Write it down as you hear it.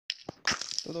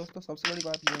तो दोस्तों सबसे बड़ी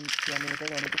बात गेम की अनलिमिटेड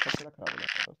होने की सबसे ज़्यादा ख़राब हो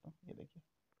जाता है दोस्तों। ये देखिए,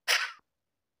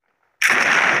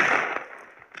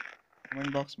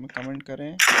 कमेंट बॉक्स में कमेंट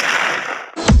करें।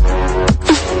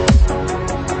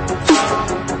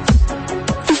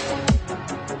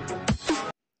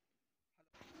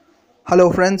 Hello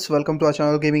friends, welcome to our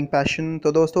channel gaming passion.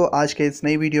 तो दोस्तों आज के इस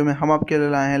नई वीडियो में हम आपके लिए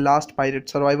लाए हैं लास्ट पायरेट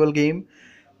सर्वाइवल गेम।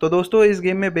 तो दोस्तों इस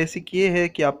गेम में बेसिक ये है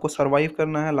कि आपको सर्वाइव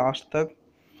करना है लास्ट तक,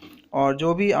 और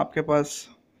जो भी आपके पास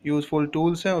यूज़फुल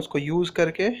टूल्स हैं उसको यूज़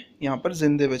करके यहाँ पर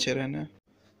ज़िंदे बचे रहना है।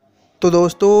 तो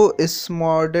दोस्तों इस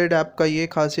मॉडेड ऐप का ये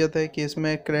खासियत है कि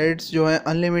इसमें क्रेडिट्स जो हैं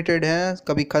अनलिमिटेड हैं,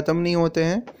 कभी ख़त्म नहीं होते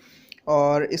हैं,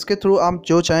 और इसके थ्रू आप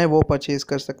जो चाहें वो परचेज़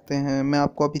कर सकते हैं। मैं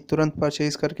आपको अभी तुरंत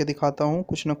परचेज़ करके दिखाता हूँ,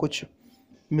 कुछ ना कुछ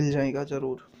मिल जाएगा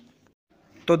ज़रूर।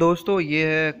 तो दोस्तों ये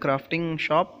है क्राफ्टिंग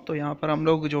शॉप। तो यहाँ पर हम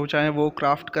लोग जो चाहें वो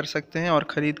क्राफ्ट कर सकते हैं और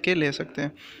ख़रीद के ले सकते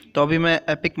हैं। तो अभी मैं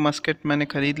एपिक मस्केट मैंने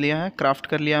ख़रीद लिया है, क्राफ्ट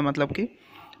कर लिया है, मतलब कि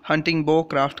हंटिंग बो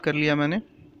क्राफ्ट कर लिया मैंने।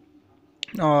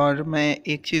 और मैं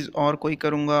एक चीज़ और कोई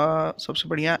करूँगा, सबसे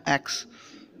बढ़िया एक्स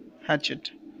हैचेट,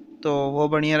 तो वो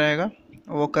बढ़िया रहेगा,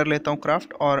 वो कर लेता हूँ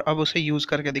क्राफ्ट और अब उसे यूज़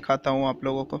करके दिखाता हूँ आप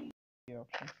लोगों को। ये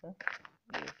ऑप्शन है,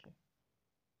 ये देखिए,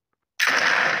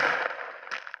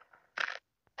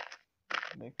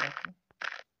 देखा आपने।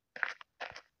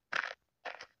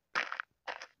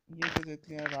 ये चीज़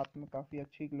इसलिए रात में काफ़ी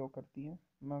अच्छी ग्लो करती है।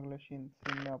 मैं अगले सीन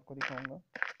में आपको दिखाऊंगा।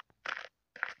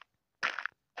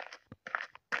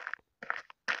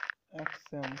 एक्स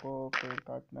से हमको पेड़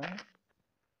काटना है।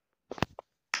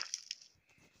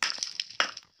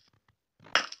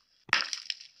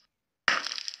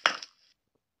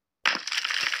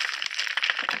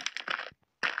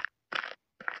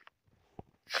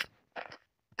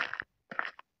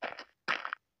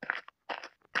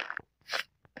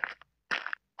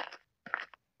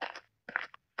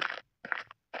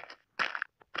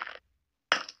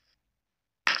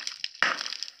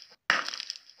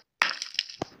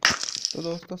 तो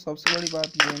दोस्तों सबसे बड़ी बात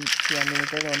गेम की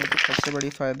अनलिमिटेड होने की सबसे बड़ी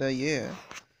फ़ायदा ये है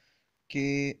कि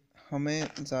हमें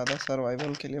ज़्यादा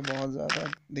सर्वाइवल के लिए बहुत ज़्यादा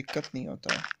दिक्कत नहीं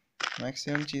होता है।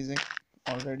 मैक्सिमम चीज़ें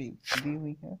ऑलरेडी दी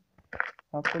हुई हैं,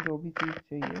 आपको जो भी चीज़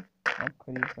चाहिए आप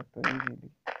खरीद सकते हो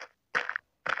इजीली।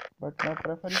 बट मैं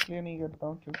प्रेफर इसलिए नहीं करता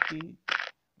हूँ क्योंकि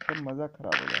फिर मज़ा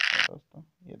ख़राब हो जाता है दोस्तों।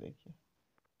 ये देखिए,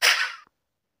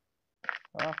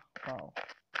 वाओ,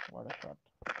 व्हाट अ शॉट।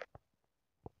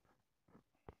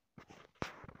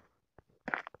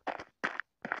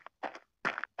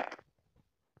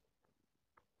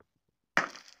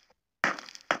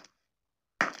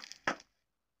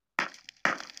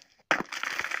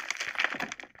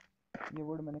 ये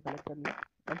वुड मैंने कलेक्ट कर लिया।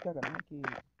 अब क्या करना है कि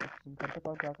घर के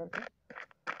पास जा कर के,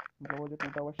 मतलब वो जो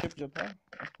टूटा हुआ शिप जो था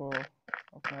उसको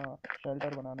अपना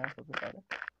शेल्टर बनाना है सबसे पहले।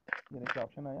 ये देखिए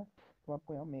ऑप्शन आया, तो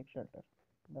आपको यहाँ मेक शेल्टर,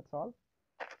 दैट्स ऑल।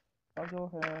 और जो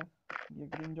है ये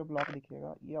ग्रीन जो ब्लॉक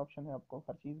दिखेगा, ये ऑप्शन है आपको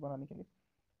हर चीज़ बनाने के लिए।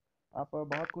 आप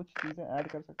बहुत कुछ चीज़ें ऐड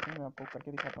कर सकते हैं, मैं आपको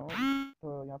करके दिखाता हूँ।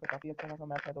 तो यहाँ पे काफ़ी अच्छा खासा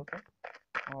मैप है दोस्तों,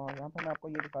 और यहाँ पर मैं आपको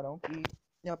ये दिखा रहा हूँ कि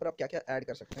यहाँ पर आप क्या क्या ऐड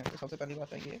कर सकते हैं। तो सबसे पहली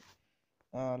बात है ये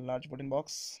लार्ज वुडन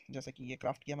बॉक्स, जैसे कि ये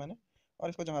क्राफ्ट किया मैंने, और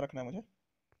इसको जहाँ रखना है मुझे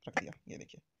रख दिया। ये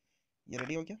देखिए, ये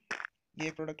रेडी हो गया, ये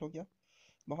एक प्रोडक्ट हो गया।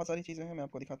 बहुत सारी चीज़ें हैं, मैं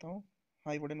आपको दिखाता हूँ।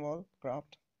 High wooden wall,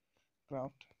 craft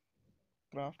craft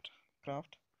craft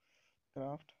craft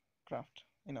craft craft,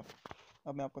 enough.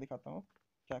 अब मैं आपको दिखाता हूँ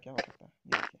क्या क्या हो सकता है।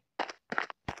 ये देखिए,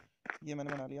 ये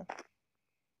मैंने बना लिया।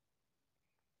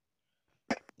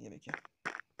 ये देखिए,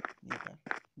 ये क्या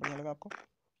बढ़िया लगा आपको।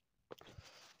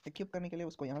 इक्विप करने के लिए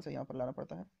उसको यहाँ से यहाँ पर लाना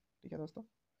पड़ता है। ठीक है दोस्तों,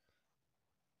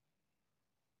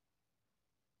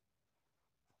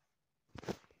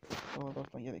 तो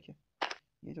दोस्तों ये देखिए,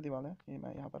 ये जो दीवार है ये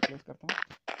मैं यहाँ पर प्लेस करता हूँ।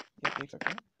 ये आप देख सकते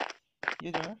हैं,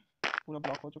 ये जो है पूरा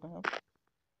ब्लॉक हो चुका है अब।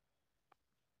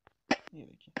 ये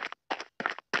देखिए,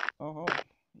 ओहो,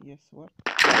 ये सुअर।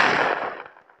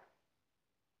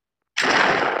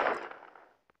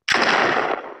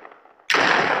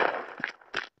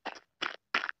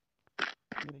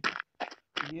 ये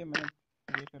देखिए, ये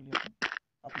मैंने ये कर लिया था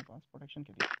अपने पास प्रोटेक्शन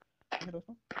के लिए। ठीक है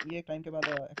दोस्तों, ये एक टाइम के बाद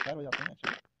एक्सपायर हो जाते हैं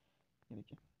एक्चुअली। ये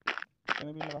देखिए, इसे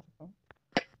मैं भी लगा सकता हूँ।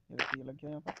 ये देखिए, ये लग गया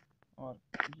यहाँ पर, और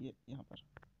ये यहाँ पर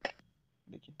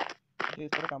देखिए, ये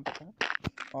इस तरह काम करता है।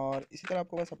 और इसी तरह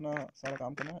आपको बस अपना सारा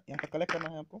काम करना है, यहाँ पर कलेक्ट करना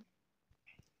है आपको।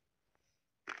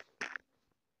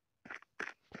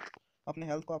 अपने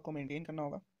हेल्थ को आपको मेंटेन करना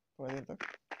होगा थोड़ी देर तक।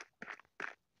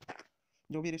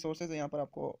 जो भी रिसोर्सेज है यहाँ पर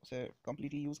आपको उसे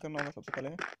कम्प्लीटली यूज़ करना होगा। सबसे पहले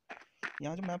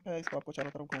यहाँ जो मैप है इसको आपको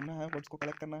चारों तरफ घूमना है, वर्ड्स को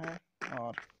कलेक्ट करना है,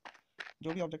 और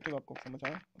जो भी ऑब्जेक्टिव आपको समझ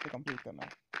आए उसे कंप्लीट करना है।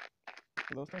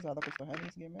 तो दोस्तों ज़्यादा कुछ तो है नहीं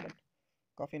इस गेम में, बट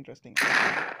काफ़ी इंटरेस्टिंग है।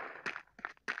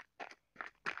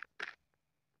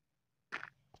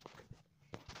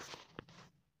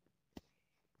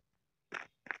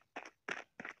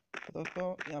 तो दोस्तों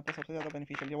यहाँ पर सबसे ज़्यादा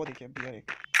बेनिफिशियल वो देखिए बियर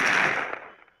एक,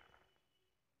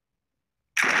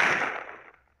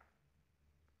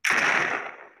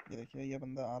 ये देखिए ये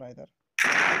बंदा आ रहा है इधर,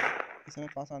 इसे मैं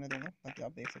पास आने दूंगा ताकि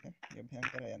आप देख सकें ये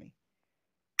भयंकर है या नहीं।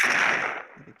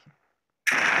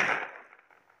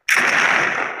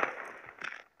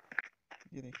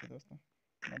 ये देखिए दोस्तों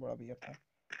इतना बड़ा बियर था।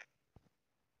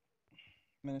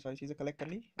 मैंने सारी चीज़ें कलेक्ट कर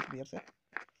ली बियर से,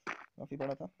 काफ़ी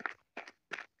बड़ा था।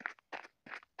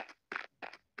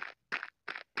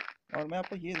 और मैं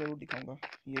आपको ये ज़रूर दिखाऊंगा,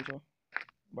 ये जो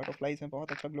बटरफ्लाइज हैं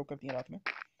बहुत अच्छा ग्लो करती हैं रात में,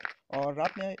 और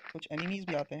रात में कुछ एनिमीज़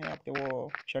भी आते हैं आपके वो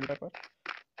शेल्टर पर,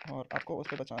 और आपको उस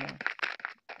पर बचाना है।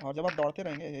 और जब आप दौड़ते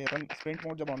रहेंगे, ये रन स्प्रिंट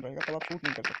मोड जब ऑन रहेगा तब आप शूट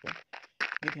नहीं कर सकते,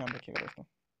 ये ध्यान रखिएगा दोस्तों।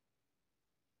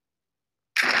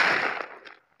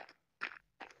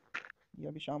 ये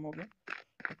अभी शाम हो गया,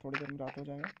 तो थोड़ी देर में रात हो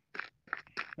जाएगा।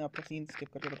 मैं आपको सीन स्किप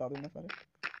करके बता दूंगा सारे।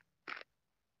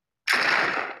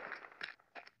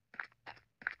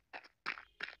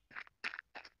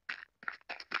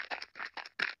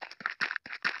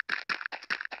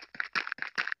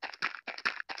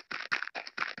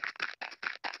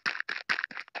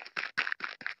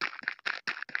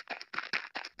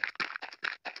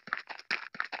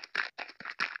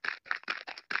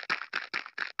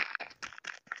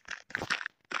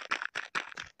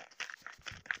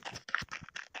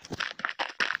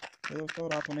 तो दोस्तों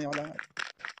रात होने वाला है।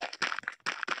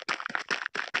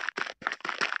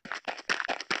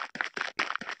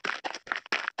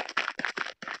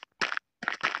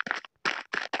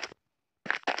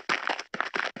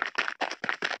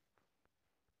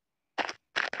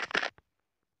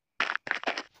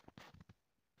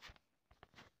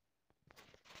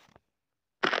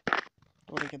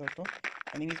 तो देखिए दोस्तों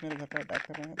एनिमीज़ मेरे घर पर अटैक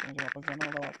कर रहे हैं, तो मुझे वापस जाना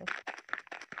होगा, वापस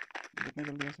जितने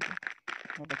जल्दी हो सके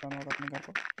और बचाना होगा अपने घर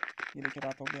को। ये देखिए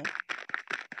रात हो गया है।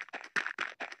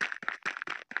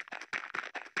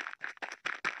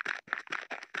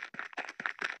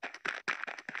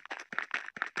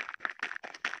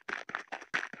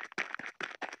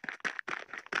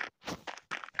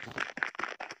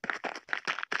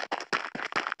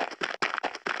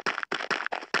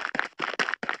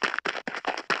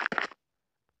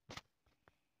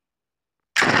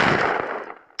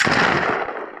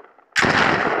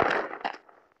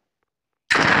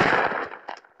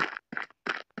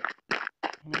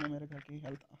 उन्होंने मेरे घर की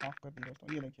हेल्थ हाफ कर दी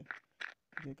दोस्तों। ये देखिए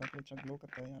ये काफ़ी अच्छा ग्लो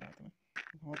करता है यहाँ रात में,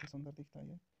 बहुत ही सुंदर दिखता है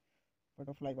ये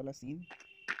बटरफ्लाई वाला सीन।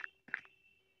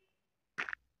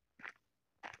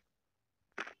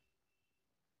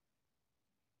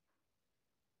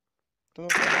 तो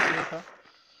ये था,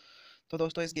 तो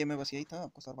दोस्तों इस गेम में बस यही था,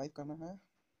 आपको सर्वाइव करना है।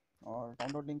 और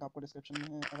डाउनलोड लिंक आपको डिस्क्रिप्शन में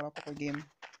है। अगर आपको कोई गेम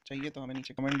चाहिए तो हमें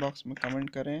नीचे कमेंट बॉक्स में कमेंट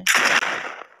करें,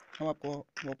 हम आपको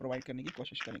वो प्रोवाइड करने की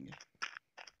कोशिश करेंगे।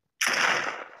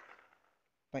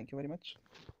 Thank you very much.